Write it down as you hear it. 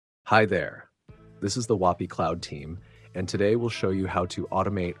Hi there. This is the Whapi.Cloud team, and today we'll show you how to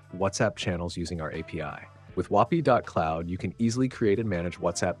automate WhatsApp channels using our API. With Whapi.Cloud, you can easily create and manage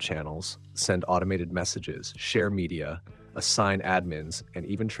WhatsApp channels, send automated messages, share media, assign admins, and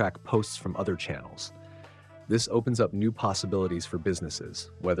even track posts from other channels. This opens up new possibilities for businesses,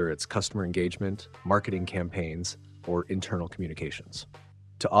 whether it's customer engagement, marketing campaigns, or internal communications.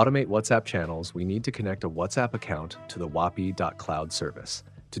 To automate WhatsApp channels, we need to connect a WhatsApp account to the Whapi.Cloud service.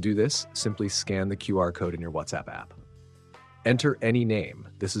 To do this, simply scan the QR code in your WhatsApp app. Enter any name.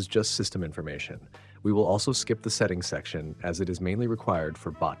 This is just system information. We will also skip the settings section as it is mainly required for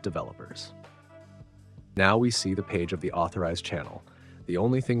bot developers. Now we see the page of the authorized channel. The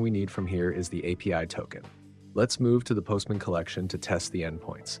only thing we need from here is the API token. Let's move to the Postman collection to test the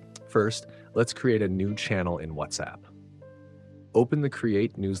endpoints. First, let's create a new channel in WhatsApp. Open the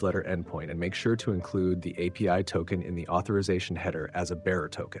Create Newsletter endpoint and make sure to include the API token in the authorization header as a bearer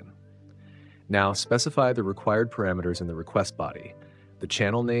token. Now specify the required parameters in the request body, the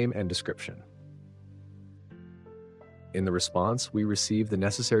channel name and description. In the response, we receive the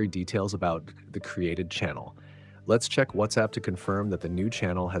necessary details about the created channel. Let's check WhatsApp to confirm that the new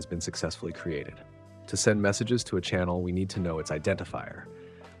channel has been successfully created. To send messages to a channel, we need to know its identifier.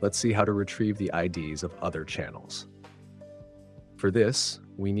 Let's see how to retrieve the IDs of other channels. For this,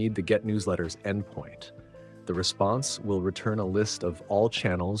 we need the Get Newsletters endpoint. The response will return a list of all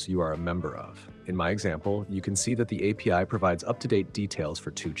channels you are a member of. In my example, you can see that the API provides up-to-date details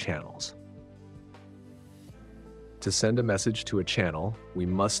for 2 channels. To send a message to a channel, we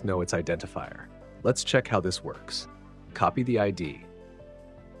must know its identifier. Let's check how this works. Copy the ID.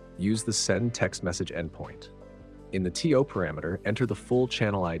 Use the Send Text Message endpoint. In the TO parameter, enter the full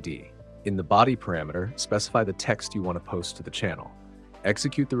channel ID. In the body parameter, specify the text you want to post to the channel.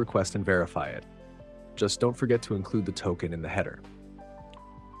 Execute the request and verify it. Just don't forget to include the token in the header.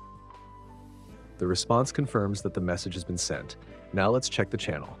 The response confirms that the message has been sent. Now let's check the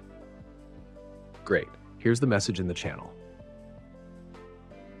channel. Great, here's the message in the channel.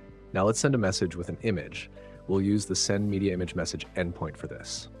 Now let's send a message with an image. We'll use the Send Media Image Message endpoint for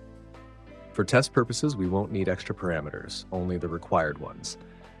this. For test purposes, we won't need extra parameters, only the required ones.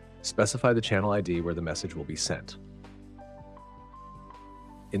 Specify the channel ID where the message will be sent.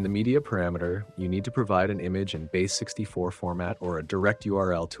 In the media parameter, you need to provide an image in base64 format or a direct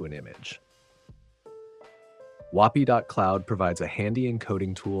URL to an image. Whapi.Cloud provides a handy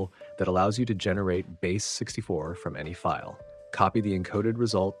encoding tool that allows you to generate base64 from any file. Copy the encoded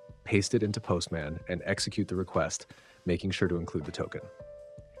result, paste it into Postman, and execute the request, making sure to include the token.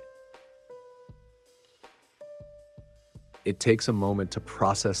 It takes a moment to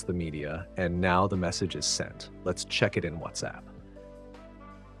process the media, and now the message is sent. Let's check it in WhatsApp.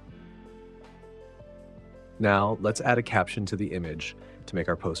 Now, let's add a caption to the image to make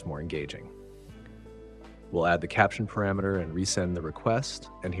our post more engaging. We'll add the caption parameter and resend the request,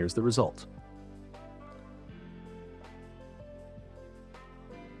 and here's the result.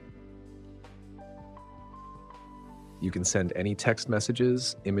 You can send any text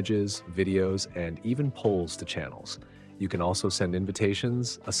messages, images, videos, and even polls to channels. You can also send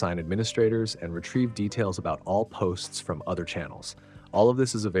invitations, assign administrators, and retrieve details about all posts from other channels. All of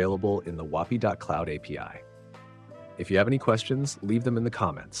this is available in the Whapi.Cloud API. If you have any questions, leave them in the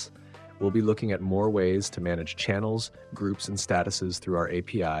comments. We'll be looking at more ways to manage channels, groups, and statuses through our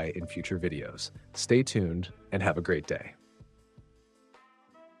API in future videos. Stay tuned and have a great day.